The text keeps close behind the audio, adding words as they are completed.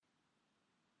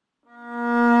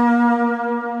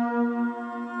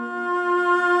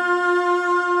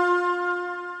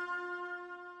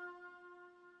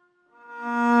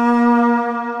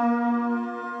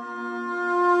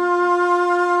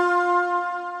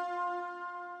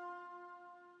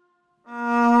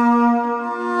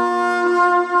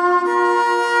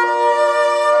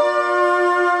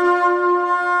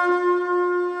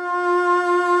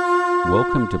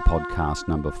podcast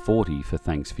number 40 for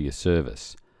Thanks for Your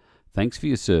Service. Thanks for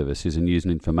Your Service is a news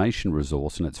and information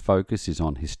resource, and its focus is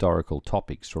on historical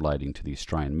topics relating to the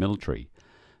Australian military.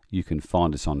 You can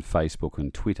find us on Facebook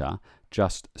and Twitter.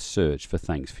 Just search for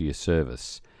Thanks for Your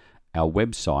Service. Our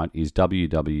website is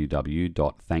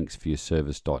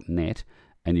www.thanksforyourservice.net,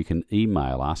 and you can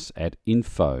email us at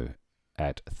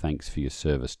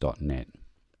info@thanksforyourservice.net.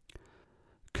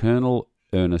 Colonel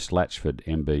Ernest Latchford,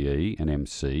 MBE and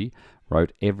MC,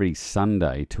 wrote every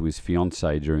Sunday to his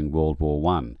fiancée during World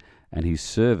War I, and his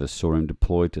service saw him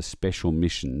deployed to special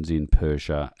missions in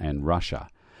Persia and Russia.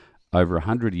 Over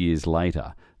 100 years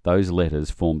later, those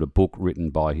letters formed a book written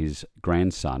by his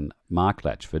grandson, Mark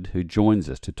Latchford, who joins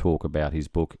us to talk about his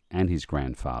book and his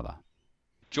grandfather.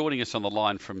 Joining us on the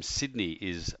line from Sydney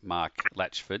is Mark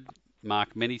Latchford.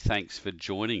 Mark, many thanks for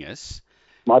joining us.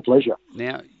 My pleasure.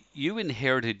 Now, you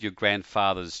inherited your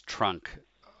grandfather's trunk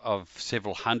of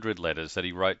several hundred letters that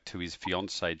he wrote to his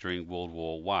fiancée during World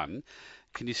War I.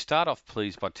 Can you start off,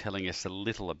 please, by telling us a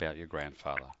little about your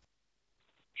grandfather?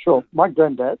 Sure. My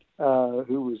granddad,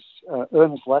 who was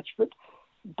Ernest Latchford,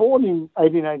 born in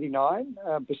 1889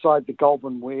 beside the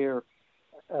Goulburn Weir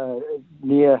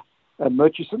near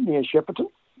Murchison, near Shepparton.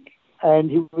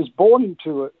 And he was born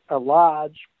into a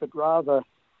large but rather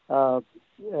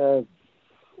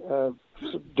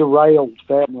derailed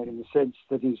family, in the sense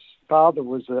that his father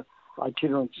was an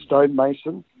itinerant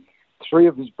stonemason. 3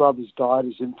 of his brothers died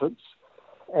as infants.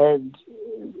 And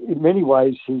in many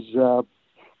ways, his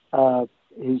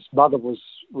mother was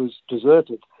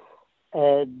deserted,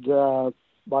 and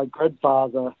my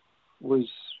grandfather was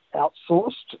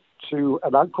outsourced to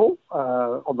an uncle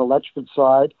on the Latchford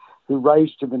side, who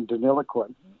raised him in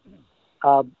Deniliquin.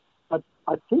 But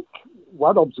I think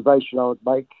one observation I would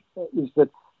make is that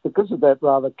because of that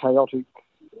rather chaotic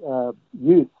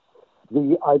youth,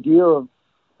 the idea of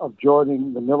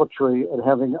joining the military and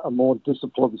having a more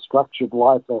disciplined, structured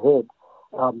life ahead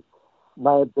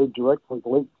may have been directly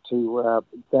linked to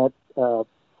that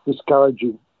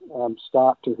discouraging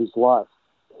start to his life.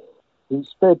 He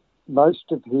spent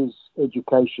most of his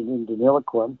education in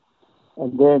Deniliquin,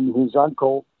 and then his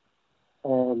uncle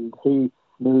and he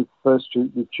moved first to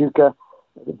Echuca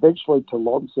and eventually to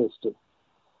Launceston.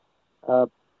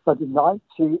 But in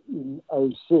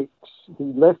 1906, he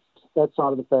left that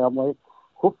side of the family,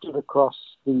 hooked it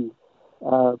across the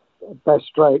Bass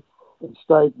Strait, and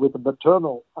stayed with a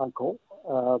maternal uncle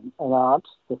and aunt,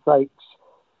 the Thakes,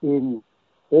 in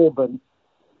Auburn,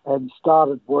 and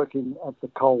started working at the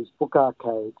Coles Book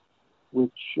Arcade,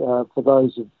 which, for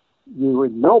those of you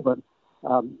in Melbourne,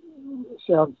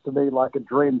 sounds to me like a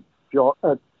dream job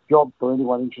for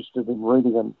anyone interested in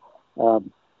reading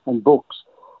and books.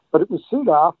 But it was soon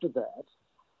after that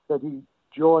he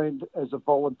joined as a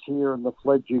volunteer in the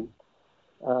fledgling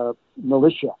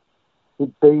militia.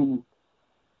 He'd been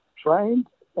trained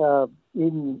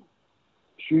in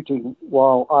shooting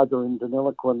while either in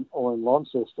Deniliquin or in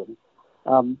Launceston,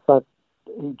 but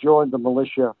he joined the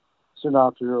militia soon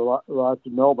after he arrived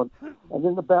in Melbourne. And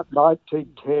in about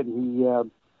 1910,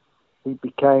 he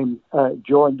became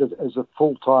joined it as a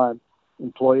full-time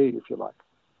employee, if you like.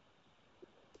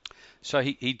 So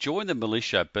he joined the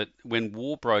militia, but when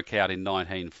war broke out in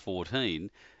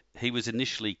 1914, he was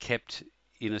initially kept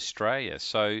in Australia.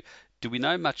 So do we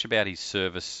know much about his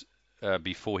service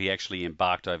before he actually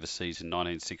embarked overseas in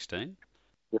 1916?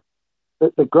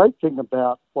 The great thing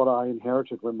about what I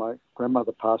inherited when my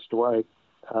grandmother passed away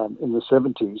in the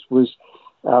 70s was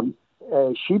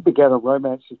she began a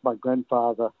romance with my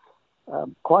grandfather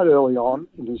quite early on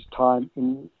in his time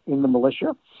in the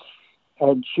militia.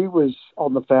 And she was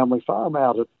on the family farm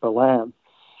out at Ballan.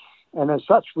 And as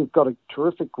such, we've got a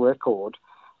terrific record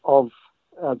of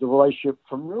the relationship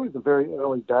from really the very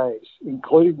early days,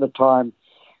 including the time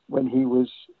when he was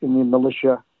in the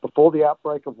militia before the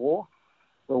outbreak of war.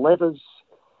 The letters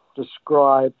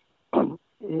describe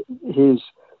his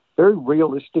very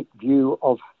realistic view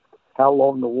of how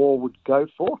long the war would go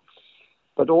for,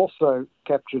 but also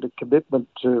captured a commitment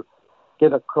to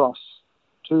get across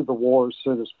to the war as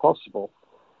soon as possible.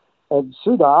 And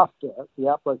soon after the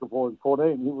outbreak of war in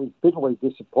 14, he was bitterly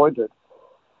disappointed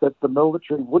that the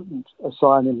military wouldn't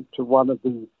assign him to one of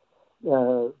the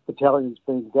battalions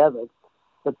being gathered,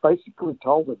 but basically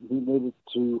told him he needed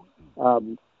to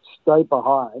stay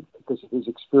behind because of his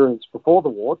experience before the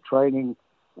war, training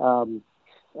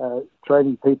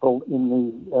people in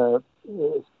the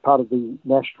part of the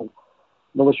National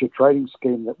Militia Training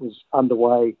Scheme that was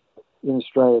underway in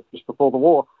Australia just before the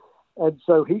war. And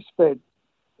so he spent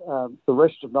the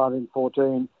rest of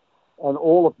 1914 and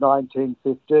all of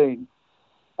 1915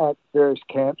 at various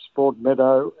camps,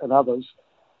 Broadmeadow and others,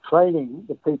 training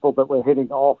the people that were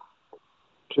heading off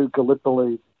to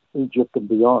Gallipoli, Egypt and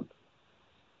beyond.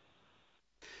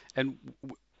 And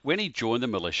when he joined the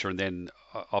militia and then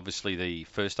obviously the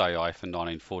first AIF in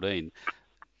 1914,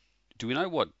 do we know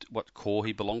what corps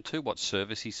he belonged to, what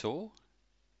service he saw?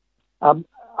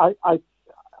 I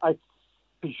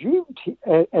presumed,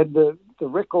 and the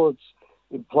records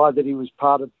imply that he was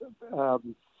part of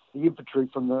the infantry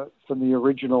from the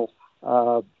original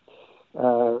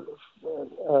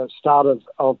start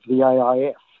of the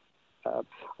AIF.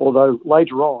 Although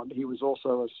later on he was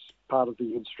also as part of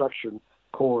the instruction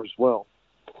corps as well.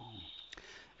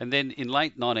 And then in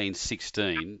late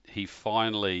 1916, he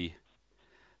finally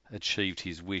achieved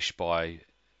his wish by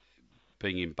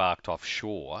being embarked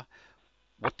offshore.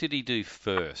 What did he do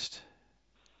first?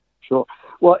 Sure.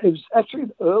 Well, it was actually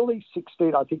in early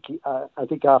 16. I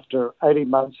think after 18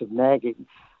 months of nagging,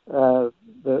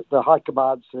 the High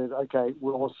Command said, "Okay,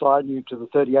 we'll assign you to the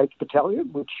 38th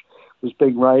Battalion," which was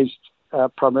being raised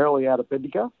primarily out of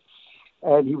Bendigo,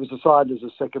 and he was assigned as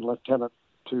a second lieutenant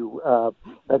to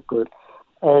that group.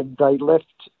 And they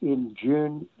left in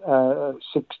June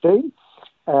 16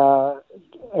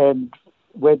 and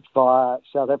went via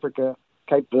South Africa,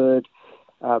 Cape Verde,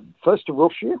 first to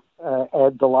Wiltshire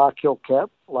and the Larkhill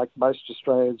camp, like most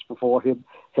Australians before him,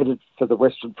 headed for the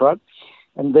Western Front.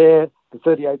 And there, the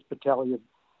 38th Battalion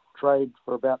trained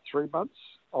for about 3 months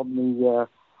on the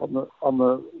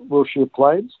Wiltshire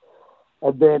Plains.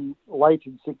 And then late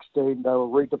in 16, they were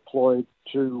redeployed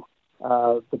to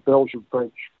the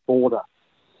Belgian-French border.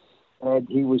 And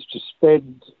he was to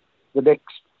spend the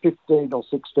next 15 or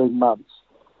 16 months,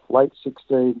 late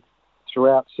 16,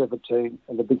 throughout 17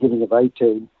 and the beginning of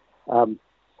 18,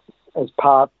 as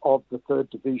part of the 3rd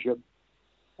Division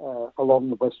along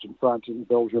the Western Front in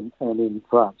Belgium and in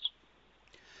France.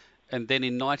 And then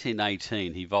in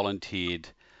 1918, he volunteered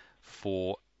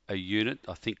for a unit,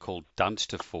 I think, called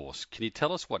Dunster Force. Can you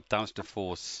tell us what Dunster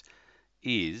Force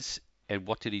is and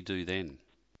what did he do then?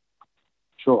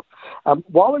 Sure.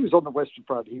 While he was on the Western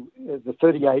Front, the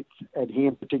 38th and he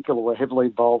in particular were heavily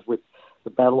involved with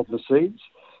the Battle of Messines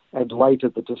and later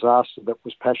the disaster that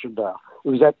was Passchendaele. It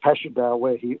was at Passchendaele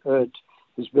where he earned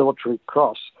his military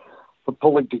cross for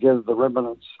pulling together the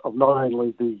remnants of not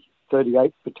only the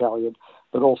 38th Battalion,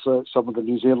 but also some of the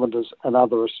New Zealanders and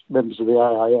other members of the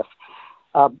AIF.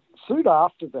 Soon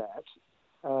after that,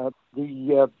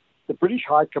 the British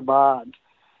High Command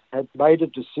had made a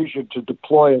decision to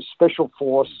deploy a special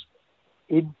force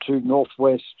into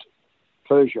northwest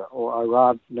Persia, or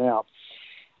Iran now.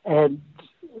 And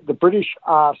the British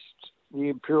asked the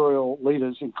imperial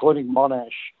leaders, including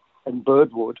Monash and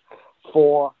Birdwood,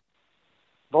 for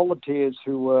volunteers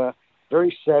who were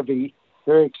very savvy,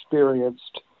 very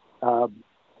experienced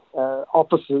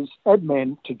officers and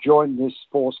men to join this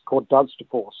force called Dunster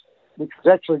Force, which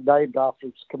was actually named after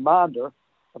its commander,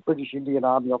 a British Indian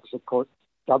Army officer called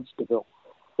Dunsterville.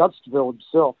 Dunsterville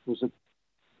himself was an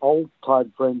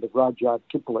old-time friend of Rudyard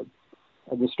Kipling,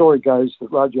 and the story goes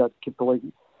that Rudyard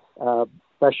Kipling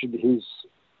fashioned his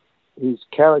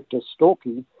character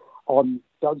Storky on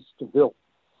Dunsterville.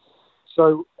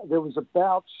 So there was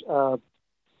about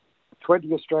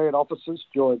 20 Australian officers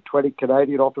joined 20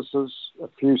 Canadian officers, a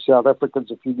few South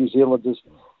Africans, a few New Zealanders,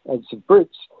 and some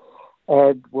Brits,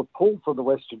 and were pulled from the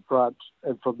Western Front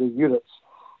and from the units.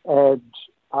 And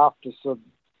after some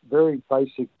very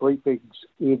basic briefings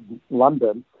in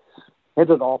London,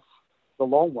 headed off the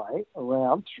long way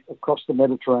around across the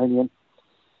Mediterranean,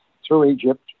 through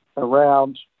Egypt,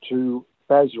 around to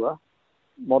Basra,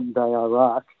 modern-day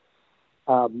Iraq,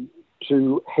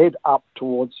 to head up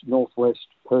towards northwest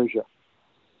Persia.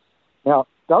 Now,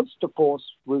 Dunster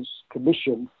Force was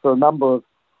commissioned for a number of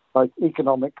both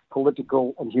economic,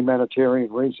 political, and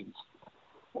humanitarian reasons.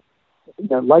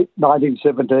 Late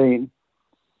 1917,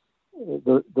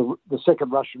 the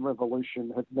Second Russian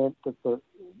Revolution had meant that the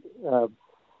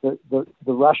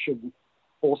Russian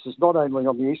forces, not only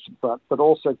on the Eastern Front, but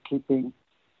also keeping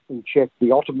in check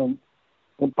the Ottoman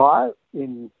Empire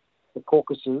in the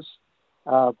Caucasus,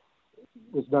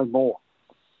 was no more.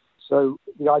 So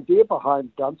the idea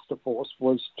behind Dunster Force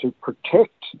was to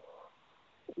protect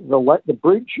the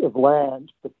bridge of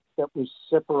land that was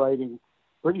separating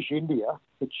British India,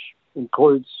 which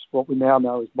includes what we now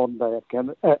know as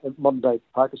modern-day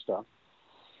Pakistan,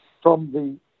 from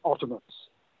the Ottomans.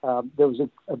 There was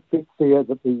a big fear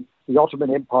that the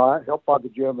Ottoman Empire, helped by the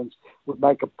Germans, would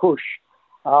make a push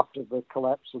after the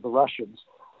collapse of the Russians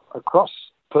across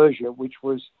Persia, which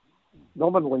was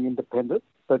nominally independent,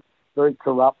 but very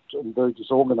corrupt and very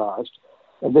disorganized,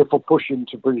 and therefore push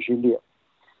into British India.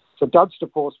 So Dunster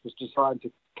Force was designed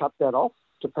to cut that off,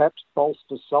 to perhaps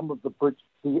bolster some of the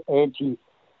the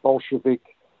anti-Bolshevik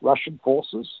Russian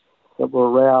forces that were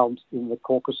around in the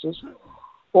Caucasus,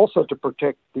 also to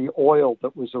protect the oil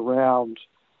that was around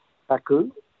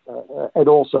Baku, and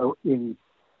also in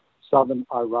southern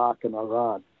Iraq and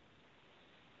Iran.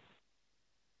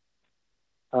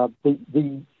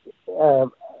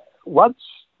 Once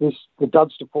the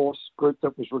Dunster Force group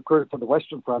that was recruited from the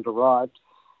Western Front arrived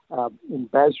in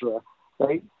Basra,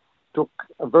 they took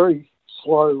a very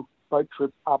slow boat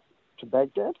trip up to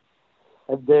Baghdad,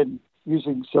 and then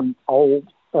using some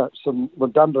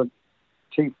redundant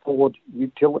T Ford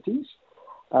utilities,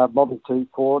 Model T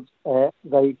Fords,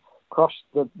 they crossed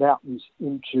the mountains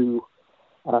into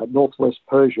northwest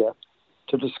Persia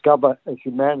to discover a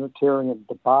humanitarian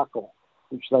debacle,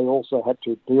 which they also had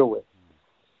to deal with.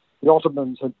 The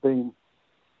Ottomans had been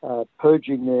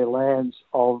purging their lands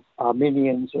of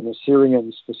Armenians and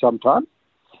Assyrians for some time.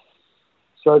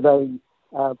 So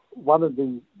one of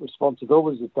the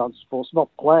responsibilities of Dunster Force, not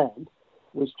planned,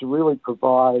 was to really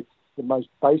provide the most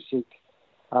basic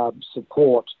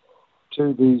support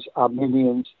to these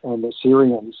Armenians and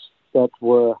Assyrians that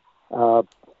were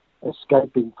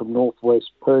escaping from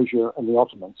northwest Persia and the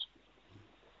Ottomans.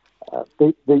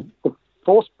 The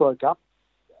force broke up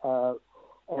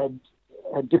and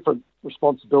had different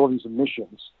responsibilities and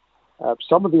missions.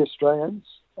 Some of the Australians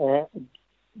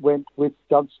went with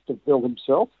Dunsterville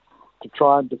himself to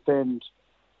try and defend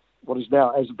what is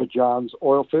now Azerbaijan's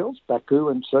oil fields, Baku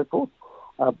and so forth.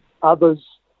 Others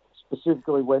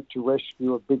specifically went to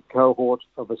rescue a big cohort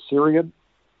of Assyrian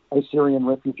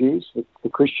refugees, the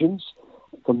Christians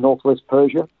from northwest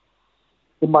Persia.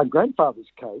 In my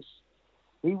grandfather's case,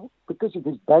 he, because of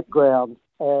his background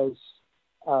as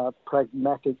a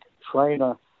pragmatic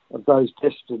trainer of those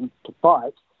destined to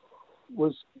fight,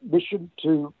 was missioned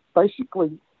to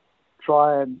basically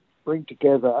try and bring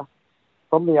together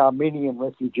from the Armenian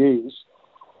refugees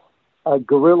a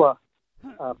guerrilla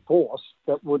force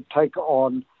that would take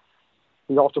on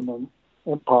the Ottoman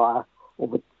Empire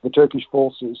or the Turkish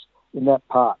forces in that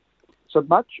part. So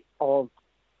much of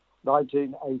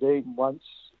 1918, once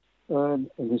Ern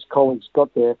and his colleagues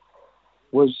got there,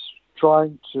 was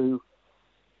trying to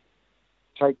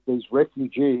take these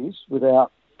refugees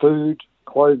without food,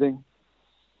 clothing,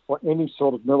 or any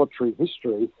sort of military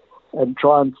history and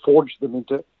try and forge them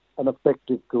into an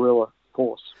effective guerrilla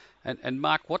force. And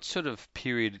Mark, what sort of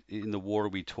period in the war are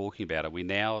we talking about? Are we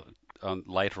now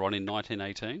later on in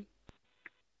 1918?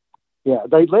 Yeah,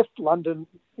 they left London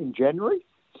in January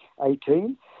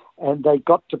 18, and they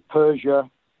got to Persia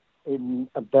in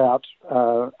about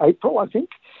April, I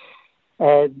think.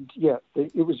 And yeah,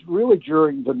 it was really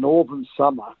during the northern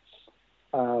summer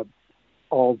of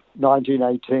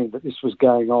 1918 that this was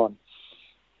going on.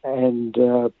 And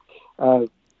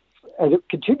it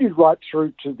continued right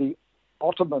through to the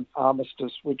Ottoman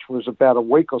armistice, which was about a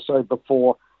week or so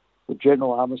before the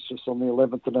general armistice on the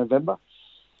 11th of November.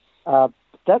 At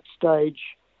that stage,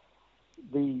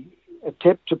 the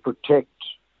attempt to protect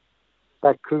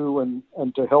Baku and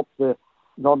to help the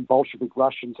non-Bolshevik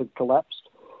Russians had collapsed,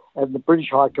 and the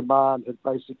British High Command had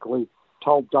basically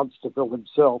told Dunsterville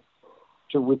himself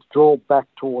to withdraw back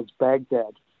towards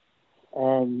Baghdad.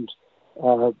 And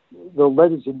the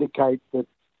letters indicate that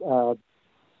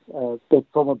that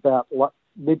from about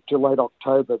mid to late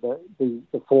October,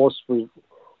 the force was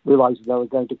realizing they were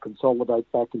going to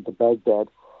consolidate back into Baghdad.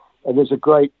 And there's a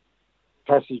great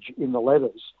passage in the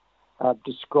letters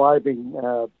describing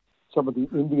some of the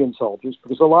Indian soldiers,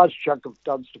 because a large chunk of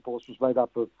Dunster Force was made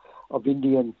up of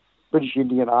British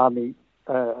Indian Army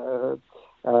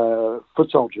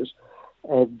foot soldiers,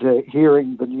 and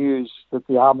hearing the news that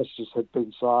the armistice had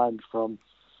been signed from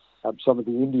some of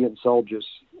the Indian soldiers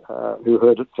who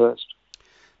heard it first.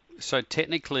 So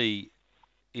technically,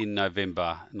 in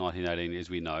November 1918, as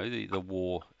we know, the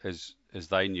war, as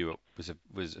they knew it,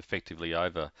 was effectively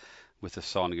over with the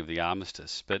signing of the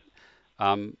armistice. But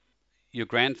your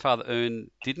grandfather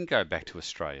Ern didn't go back to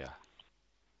Australia.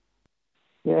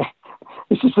 Yeah,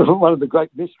 this is one of the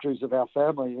great mysteries of our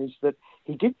family, is that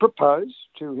he did propose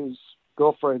to his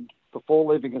girlfriend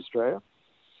before leaving Australia,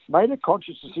 made a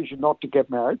conscious decision not to get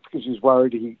married because he was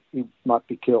worried he might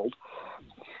be killed.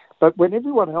 But when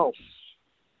everyone else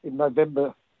in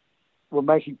November were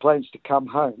making plans to come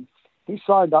home, he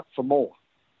signed up for more.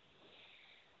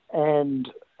 And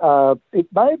it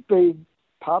may have been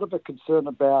part of a concern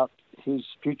about his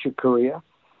future career,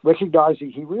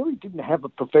 recognising he really didn't have a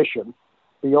profession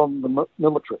beyond the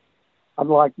military,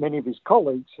 unlike many of his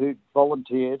colleagues who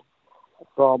volunteered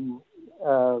from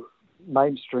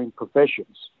mainstream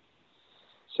professions.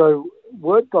 So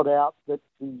word got out that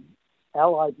the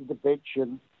Allied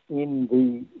intervention in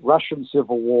the Russian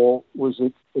Civil War was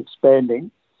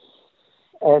expanding.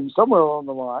 And somewhere along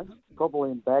the line,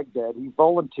 probably in Baghdad, he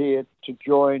volunteered to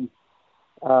join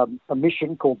a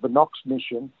mission called the Knox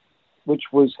Mission, which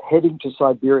was heading to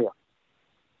Siberia.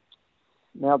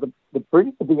 Now, the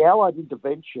Allied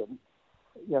intervention,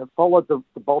 followed the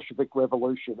Bolshevik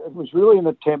Revolution. It was really an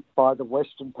attempt by the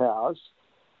Western powers,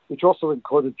 which also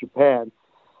included Japan,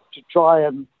 to try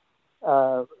and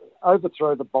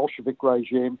overthrow the Bolshevik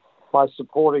regime by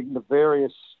supporting the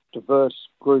various diverse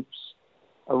groups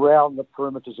around the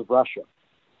perimeters of Russia.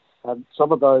 And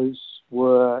some of those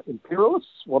were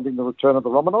imperialists, wanting the return of the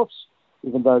Romanovs,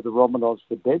 even though the Romanovs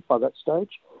were dead by that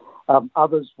stage.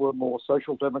 Others were more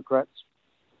social democrats.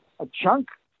 A chunk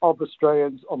of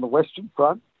Australians on the Western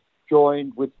Front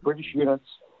joined with British units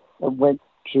and went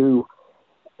to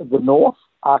the north,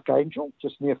 Archangel,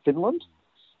 just near Finland,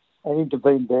 and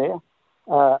intervened there.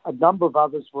 A number of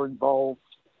others were involved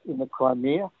in the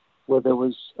Crimea, where there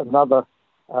was another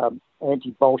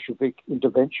anti-Bolshevik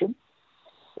intervention.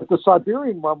 But the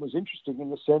Siberian one was interesting in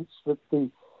the sense that the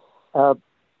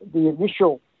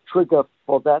initial trigger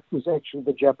for that was actually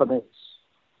the Japanese.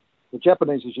 The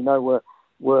Japanese, as you know,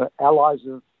 were allies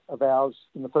of ours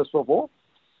in the First World War,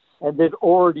 and they'd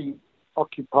already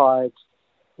occupied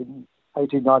in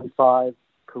 1895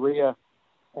 Korea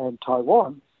and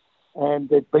Taiwan, and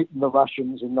they'd beaten the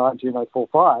Russians in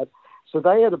 1945. So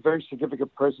they had a very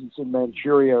significant presence in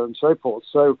Manchuria and so forth.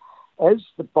 So as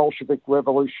the Bolshevik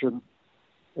Revolution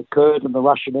occurred and the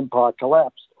Russian Empire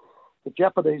collapsed, the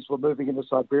Japanese were moving into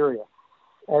Siberia.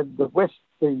 And the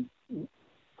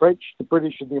French, the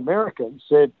British, and the Americans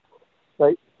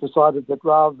they decided that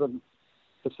rather than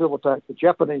facilitate the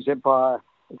Japanese Empire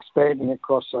expanding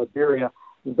across Siberia,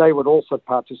 they would also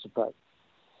participate.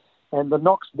 And the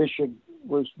Knox Mission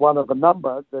was one of a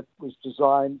number that was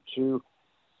designed to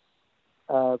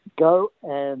go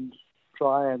and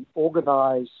try and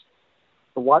organize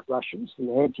the White Russians,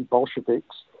 the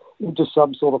anti-Bolsheviks, into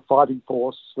some sort of fighting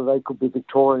force so they could be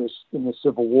victorious in the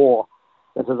civil war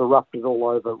that had erupted all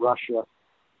over Russia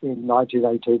in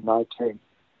 1918-19.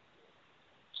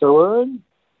 So Ern,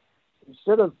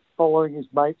 instead of following his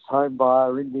mates home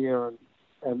via India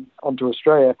and onto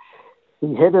Australia,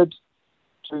 he headed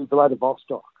to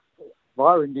Vladivostok,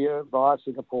 via India, via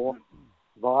Singapore,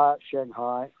 via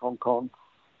Shanghai, Hong Kong,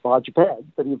 via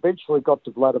Japan, but he eventually got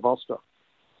to Vladivostok.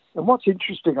 And what's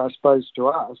interesting, I suppose, to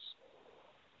us,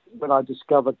 when I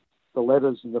discovered the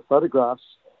letters and the photographs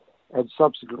and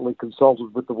subsequently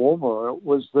consulted with the War Memorial,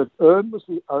 was that Ern was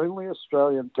the only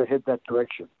Australian to head that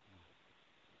direction.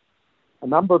 A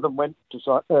number of them went to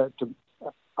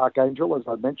Archangel, as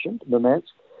I mentioned, Murmansk,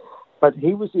 but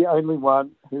he was the only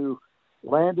one who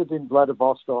landed in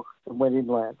Vladivostok and went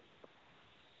inland.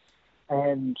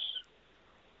 And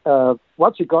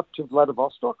once he got to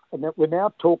Vladivostok, and that we're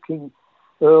now talking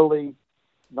early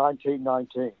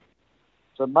 1919,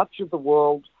 so much of the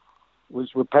world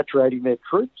was repatriating their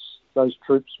troops. Those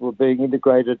troops were being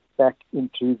integrated back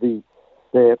into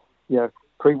their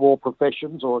pre-war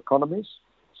professions or economies.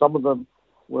 Some of them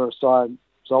were assigned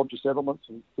soldier settlements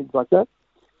and things like that.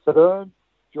 But Ern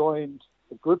joined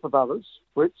a group of others,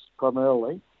 Brits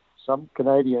primarily, some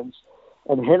Canadians,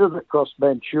 and headed across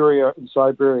Manchuria and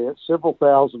Siberia several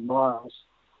thousand miles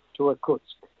to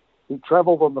Irkutsk. He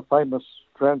travelled on the famous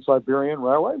Trans-Siberian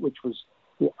Railway, which was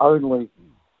the only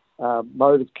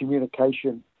mode of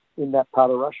communication in that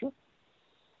part of Russia.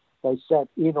 They sat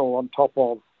in or on top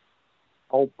of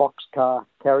old boxcar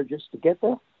carriages to get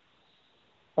there.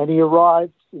 And he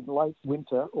arrived in late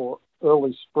winter or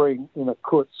early spring in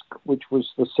Irkutsk, which was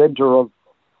the centre of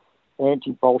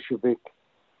anti-Bolshevik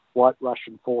White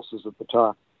Russian forces at the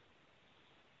time.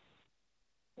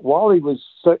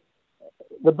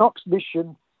 The Knox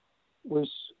Mission was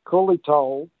clearly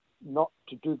told not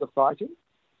to do the fighting,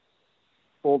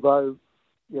 although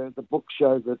the books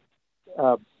show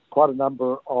that quite a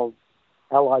number of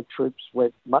Allied troops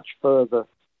went much further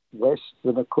west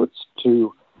than Irkutsk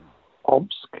to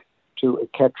Omsk, to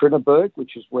Ekaterinburg,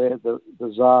 which is where the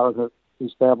Tsar and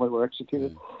his family were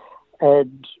executed,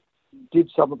 and did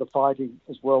some of the fighting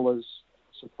as well as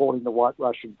supporting the White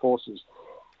Russian forces.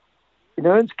 In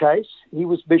Ern's case, he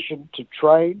was missioned to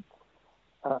train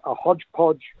a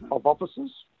hodgepodge of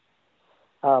officers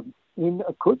in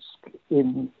Irkutsk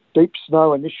in deep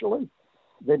snow initially.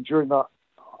 Then during the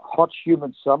hot,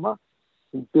 humid summer,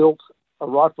 he built a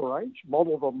rifle range,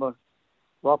 modelled on the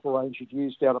rifle range he'd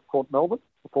used down at Port Melbourne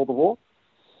before the war.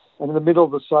 And in the middle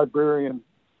of the Siberian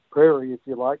prairie, if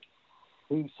you like,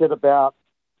 he set about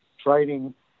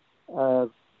training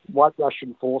White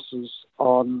Russian forces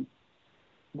on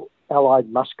Allied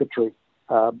musketry,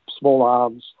 small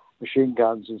arms, machine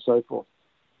guns and so forth.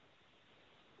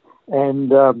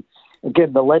 And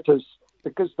again, the letters,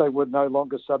 because they were no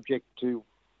longer subject to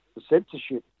the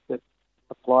censorship that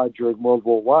applied during World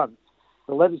War One,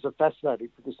 the letters are fascinating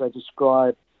because they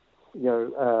describe,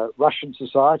 Russian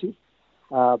society,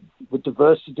 the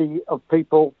diversity of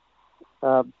people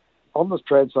on the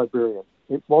Trans-Siberian.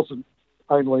 It wasn't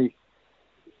only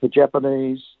the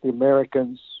Japanese, the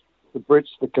Americans, the Brits,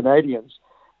 the Canadians,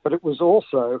 but it was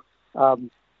also a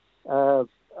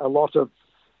lot of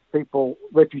people,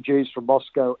 refugees from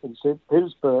Moscow and St.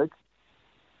 Petersburg,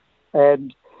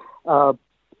 and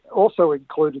also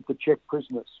included the Czech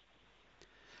prisoners.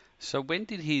 So when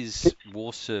did his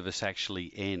war service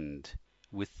actually end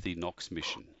with the Knox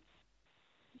mission?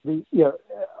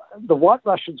 The White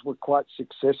Russians were quite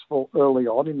successful early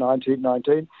on in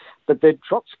 1919, but then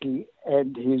Trotsky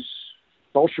and his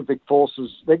Bolshevik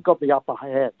forces then got the upper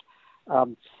hand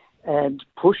and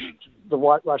pushed the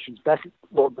White Russians back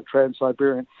along the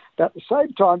Trans-Siberian. But at the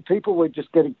same time, people were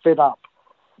just getting fed up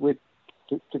with,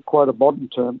 to quote a modern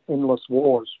term, endless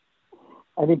wars.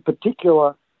 And in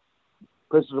particular,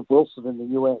 President Wilson in the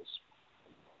US.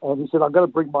 And he said, I'm going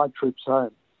to bring my troops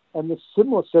home. And the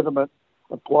similar sentiment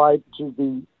applied to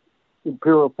the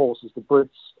imperial forces, the Brits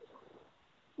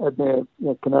and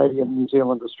their Canadian, New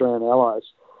Zealand, Australian allies.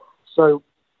 So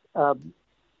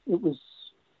it was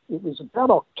about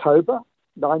October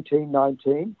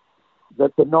 1919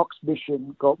 that the Knox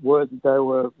mission got word that they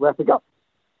were wrapping up.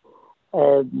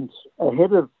 And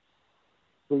ahead of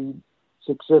the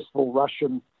successful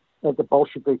Russian and the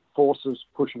Bolshevik forces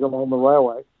pushing along the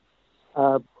railway,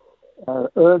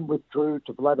 Ern withdrew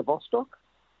to Vladivostok,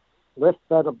 left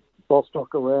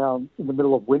Vladivostok around in the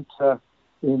middle of winter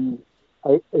in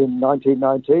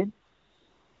 1919,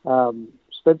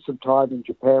 spent some time in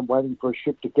Japan waiting for a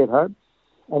ship to get home,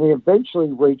 and he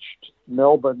eventually reached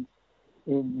Melbourne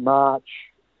in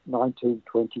March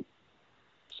 1920,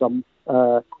 some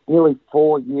nearly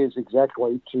 4 years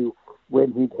exactly to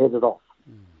when he'd headed off.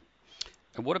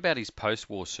 And what about his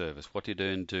post-war service? What did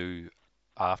Ern do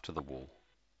after the war?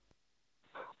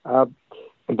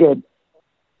 Again,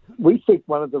 we think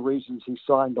one of the reasons he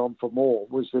signed on for more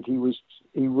was that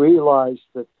he realised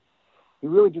that he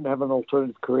really didn't have an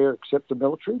alternative career except the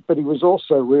military, but he was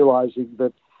also realising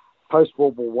that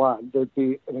post-World War One there'd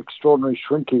be an extraordinary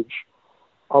shrinkage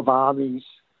of armies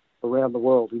around the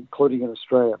world, including in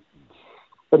Australia.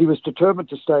 But he was determined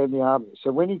to stay in the army.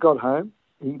 So when he got home,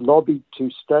 he lobbied to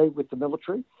stay with the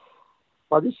military.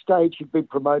 By this stage, he'd been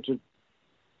promoted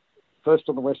first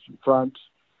on the Western Front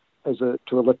to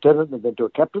a lieutenant and then to a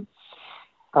captain.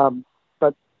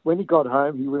 But when he got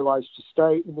home, he realised to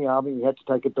stay in the army, he had to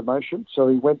take a demotion. So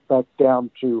he went back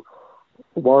down to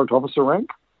warrant officer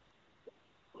rank.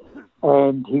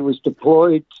 And he was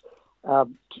deployed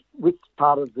with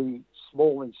part of the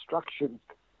small instruction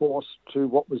force to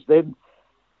what was then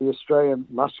the Australian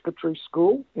Musketry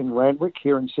School in Randwick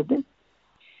here in Sydney.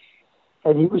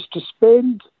 And he was to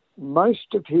spend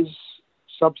most of his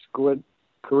subsequent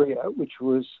career, which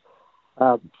was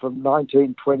from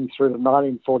 1923 to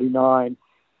 1949,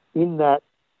 in that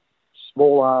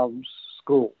small arms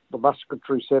school. The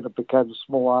Musketry Centre became a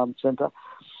small arms centre.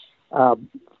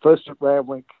 First at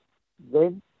Randwick,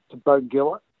 then to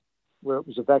Bongilla, where it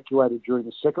was evacuated during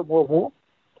the Second World War,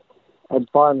 and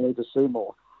finally to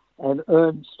Seymour. And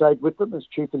Ern stayed with them as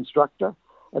chief instructor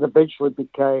and eventually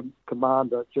became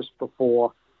commander just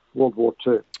before World War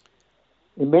II.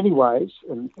 In many ways,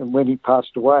 and when he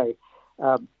passed away,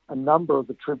 a number of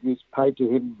the tributes paid to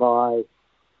him by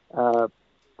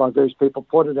various people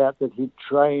pointed out that he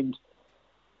trained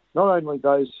not only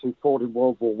those who fought in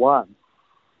World War One,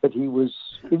 but he was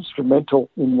instrumental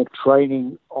in the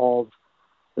training of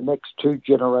the next two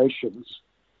generations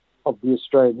of the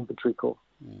Australian Infantry Corps.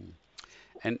 Mm.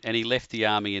 And he left the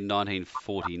army in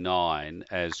 1949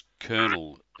 as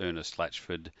Colonel Ernest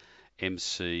Latchford,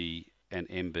 MC and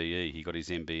MBE. He got his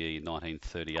MBE in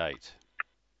 1938.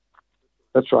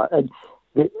 That's right. And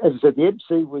as I said, the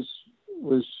MC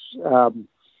was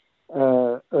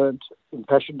earned in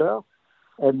Passchendaele,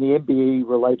 and the MBE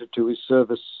related to his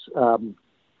service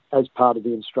as part of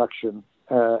the instruction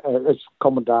as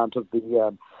commandant of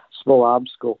the small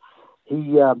arms school.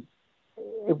 He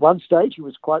at one stage, he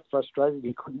was quite frustrated.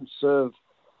 He couldn't serve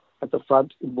at the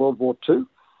front in World War II.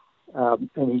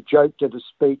 And he joked at a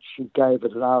speech he gave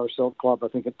at an RSL club, I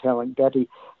think at Talangatti,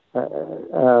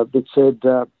 that said,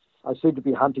 I seem to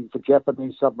be hunting for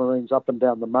Japanese submarines up and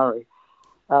down the Murray.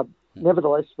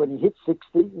 Nevertheless, when he hit 60,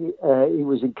 he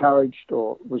was encouraged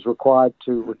or was required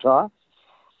to retire.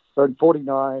 So in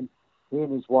 49, he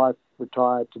and his wife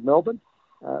retired to Melbourne.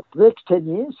 For the next 10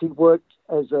 years, he worked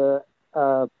as a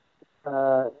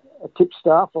a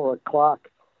tipstaff or a clerk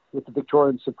with the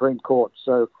Victorian Supreme Court,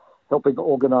 so helping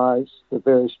organise the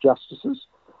various justices.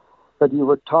 But he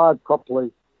retired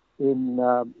properly in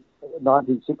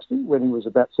 1960 when he was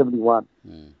about 71.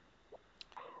 Mm.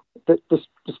 But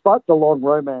despite the long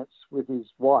romance with his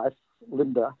wife,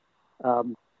 Linda,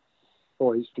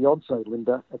 or his fiancée,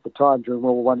 Linda, at the time during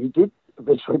World War I, he did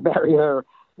eventually marry her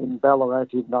in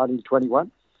Ballarat in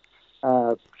 1921.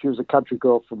 She was a country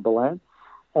girl from Balan.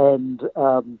 And they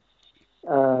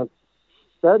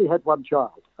only had one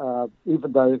child,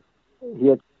 even though he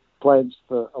had plans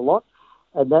for a lot.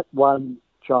 And that one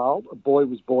child, a boy,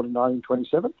 was born in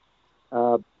 1927,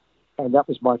 and that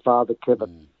was my father,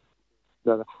 Kevin.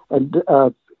 And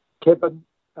Kevin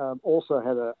also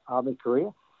had an army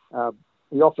career.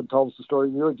 He often told us the story.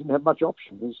 He really didn't have much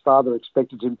option. His father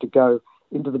expected him to go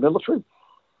into the military,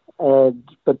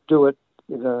 but do it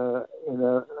in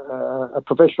a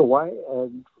professional way,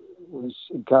 and was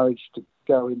encouraged to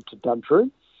go into Duntrue.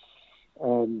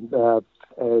 And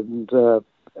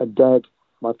Dad,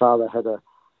 my father, had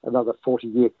another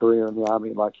 40-year career in the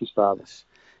army like his father.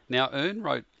 Now, Ern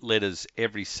wrote letters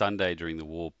every Sunday during the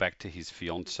war back to his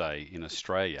fiancée in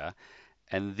Australia,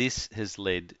 and this has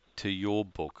led to your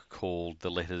book called The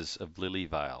Letters of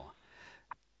Lilyvale.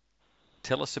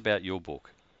 Tell us about your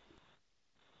book.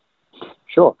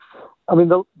 Sure. I mean,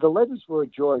 the letters were a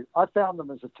joy. I found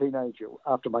them as a teenager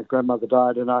after my grandmother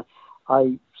died, and I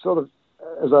sort of,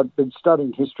 as I'd been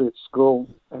studying history at school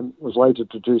and was later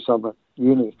to do some at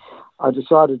uni, I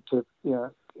decided to,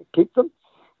 keep them,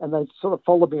 and they sort of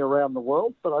followed me around the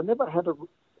world, but I never had a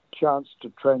chance to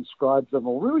transcribe them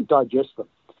or really digest them,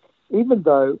 even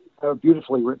though they were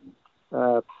beautifully written.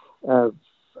 I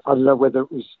don't know whether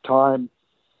it was time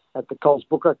at the Coles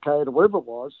Book Arcade or wherever it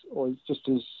was, or just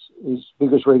his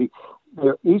biggest reading.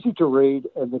 They're easy to read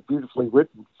and they're beautifully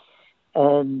written.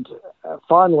 And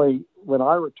finally, when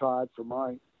I retired from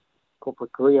my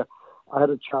corporate career, I had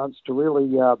a chance to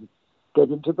really get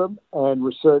into them and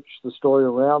research the story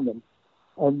around them.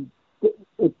 And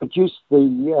it produced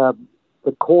the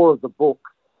core of the book,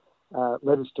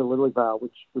 Letters to Lilyvale,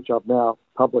 which I've now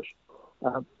published.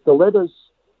 The letters,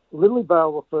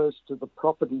 Lilyvale refers to the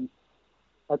property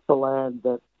at the land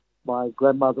that my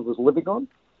grandmother was living on,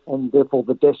 and therefore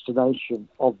the destination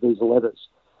of these letters.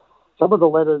 Some of the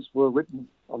letters were written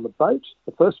on the boat.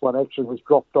 The first one actually was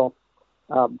dropped off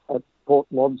at Port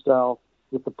Lonsdale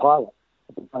with the pilot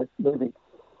of the boat moving.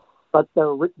 But they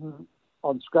were written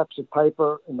on scraps of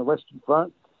paper in the Western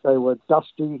Front. They were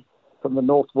dusty from the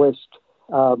northwest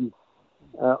of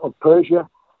Persia,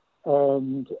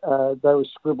 and they were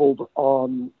scribbled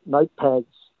on notepads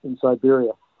in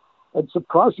Siberia. And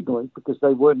surprisingly, because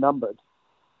they were numbered,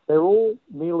 they're all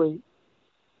nearly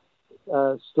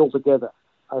still together.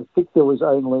 I think there was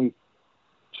only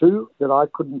two that I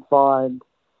couldn't find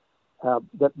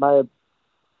that may have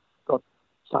got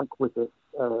sunk with a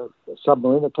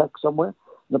submarine attack somewhere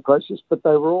in the process, but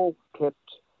they were all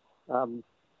kept from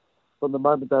the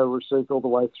moment they were received all the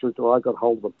way through till I got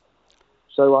hold of them.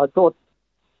 So I thought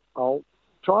I'll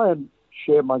try and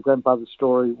share my grandfather's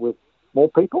story with more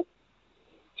people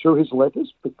through his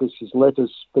letters, because his letters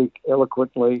speak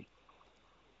eloquently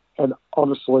and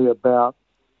honestly about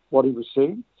what he was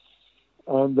seeing.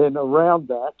 And then around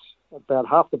that, about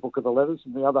half the book are the letters,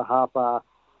 and the other half are,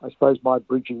 I suppose, my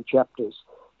bridging chapters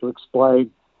to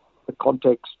explain the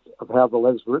context of how the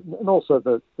letters were written, and also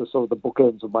the sort of the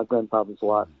bookends of my grandfather's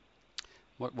life.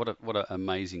 What an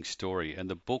amazing story. And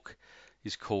the book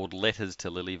is called Letters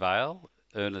to Lilyvale,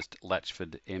 Ernest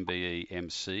Latchford, MBE,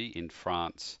 MC, in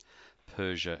France,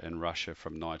 Persia and Russia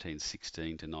from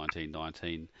 1916 to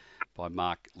 1919 by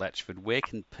Mark Latchford. Where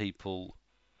can people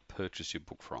purchase your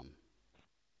book from?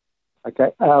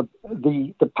 Okay.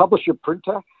 The publisher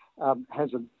printer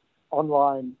has an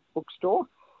online bookstore,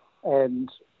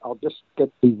 and I'll just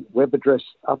get the web address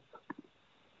up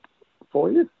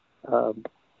for you.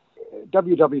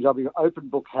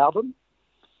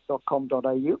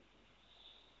 www.openbookhowden.com.au,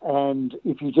 and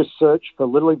if you just search for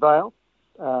Lilyvale,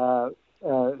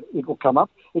 it will come up.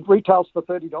 It retails for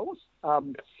 $30.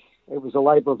 It was a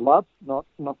labour of love, not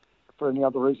for any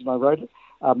other reason I wrote it.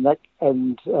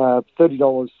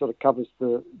 $30 sort of covers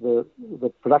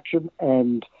the production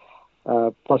and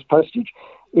plus postage.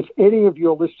 If any of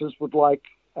your listeners would like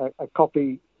a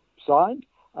copy signed,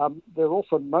 they're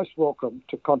also most welcome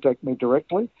to contact me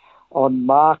directly on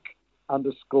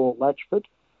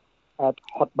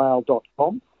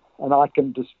mark_Latchford@hotmail.com, and I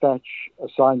can dispatch a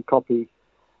signed copy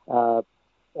from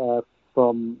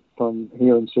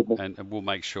here in Sydney. And we'll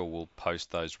make sure we'll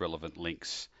post those relevant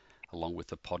links along with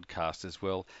the podcast as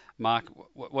well. Mark,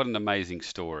 what an amazing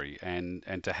story, and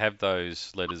to have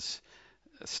those letters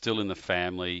still in the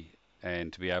family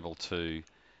and to be able to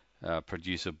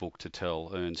produce a book to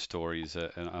tell Ern's story is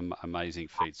an amazing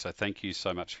feat. So thank you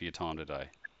so much for your time today.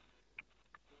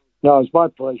 No, it's my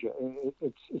pleasure.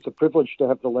 It's a privilege to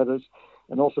have the letters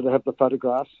and also to have the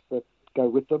photographs that go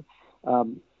with them.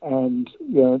 And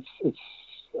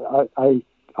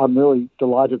I'm really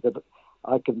delighted that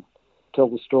I can tell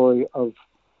the story of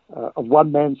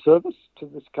one man's service to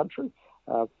this country.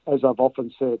 As I've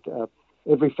often said,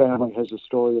 every family has a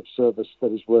story of service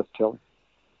that is worth telling.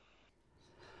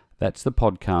 That's the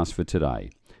podcast for today.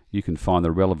 You can find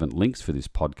the relevant links for this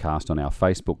podcast on our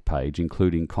Facebook page,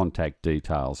 including contact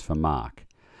details for Mark.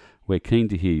 We're keen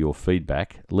to hear your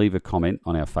feedback. Leave a comment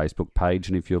on our Facebook page,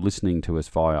 and if you're listening to us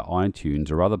via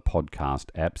iTunes or other podcast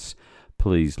apps,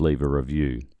 please leave a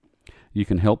review. You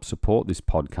can help support this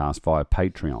podcast via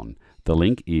Patreon. The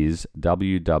link is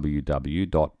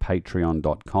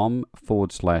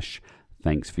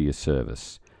www.patreon.com/thanks for your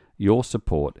service. Your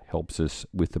support helps us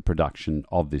with the production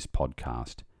of this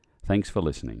podcast. Thanks for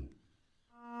listening.